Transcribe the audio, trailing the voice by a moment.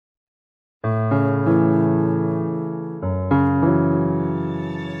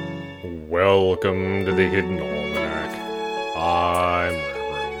Welcome to the Hidden Almanac. I'm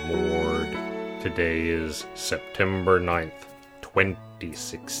Reverend Mord. Today is September 9th,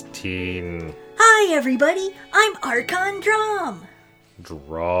 2016. Hi everybody, I'm Archon Drom.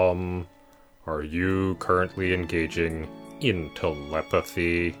 Drom, are you currently engaging in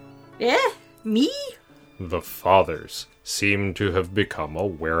telepathy? Me? The fathers seem to have become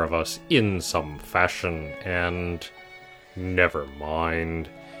aware of us in some fashion, and never mind.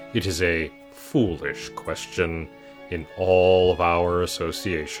 It is a foolish question. In all of our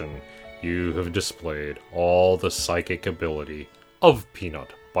association, you have displayed all the psychic ability of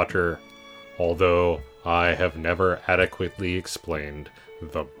peanut butter, although I have never adequately explained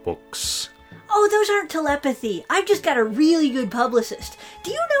the books. Oh, those aren't telepathy. I've just got a really good publicist.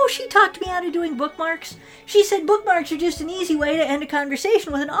 Do you know she talked me out of doing bookmarks? She said bookmarks are just an easy way to end a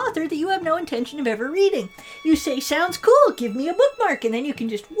conversation with an author that you have no intention of ever reading. You say, sounds cool, give me a bookmark, and then you can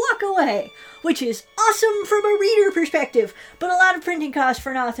just walk away. Which is awesome from a reader perspective, but a lot of printing costs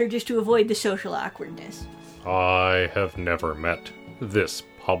for an author just to avoid the social awkwardness. I have never met this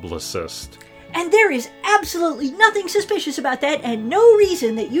publicist. And there is absolutely nothing suspicious about that, and no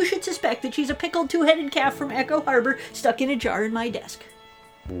reason that you should suspect that she's a pickled two-headed calf from Echo Harbor stuck in a jar in my desk.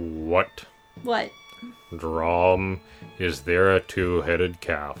 What? What? Drom, is there a two-headed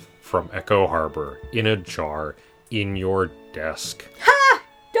calf from Echo Harbor in a jar in your desk? Ha!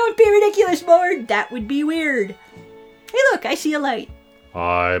 Don't be ridiculous, Mord. That would be weird. Hey, look, I see a light.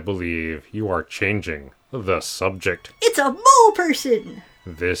 I believe you are changing the subject. It's a mole person.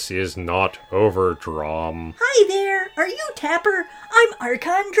 This is not over, Drom. Hi there. Are you Tapper? I'm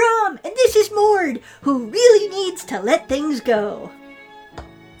Archon Drom, and this is Mord, who really needs to let things go.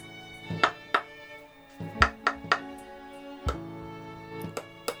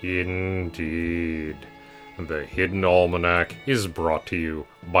 Indeed. The Hidden Almanac is brought to you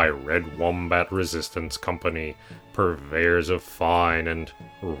by Red Wombat Resistance Company, purveyors of fine and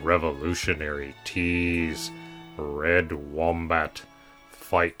revolutionary teas. Red Wombat.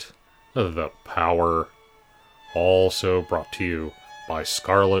 Fight the power. Also brought to you by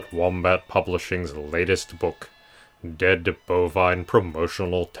Scarlet Wombat Publishing's latest book, Dead Bovine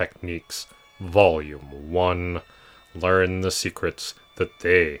Promotional Techniques, Volume 1. Learn the secrets that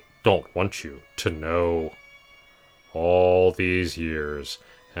they don't want you to know. All these years,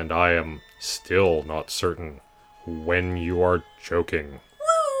 and I am still not certain when you are joking.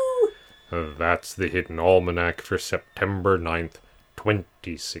 Woo! That's the Hidden Almanac for September 9th,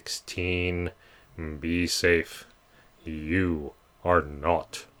 2016. Be safe. You are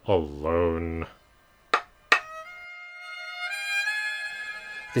not alone.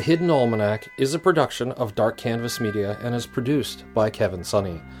 The Hidden Almanac is a production of Dark Canvas Media and is produced by Kevin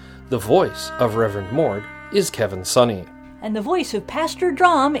Sonney. The voice of Reverend Mord is Kevin Sonney. And the voice of Pastor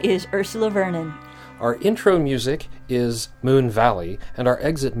Drom is Ursula Vernon. Our intro music is Moon Valley, and our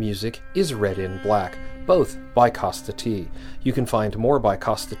exit music is Red in Black, both by Costa T. You can find more by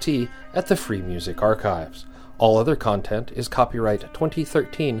Costa T at the Free Music Archives. All other content is copyright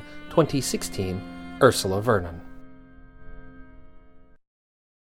 2013-2016, Ursula Vernon.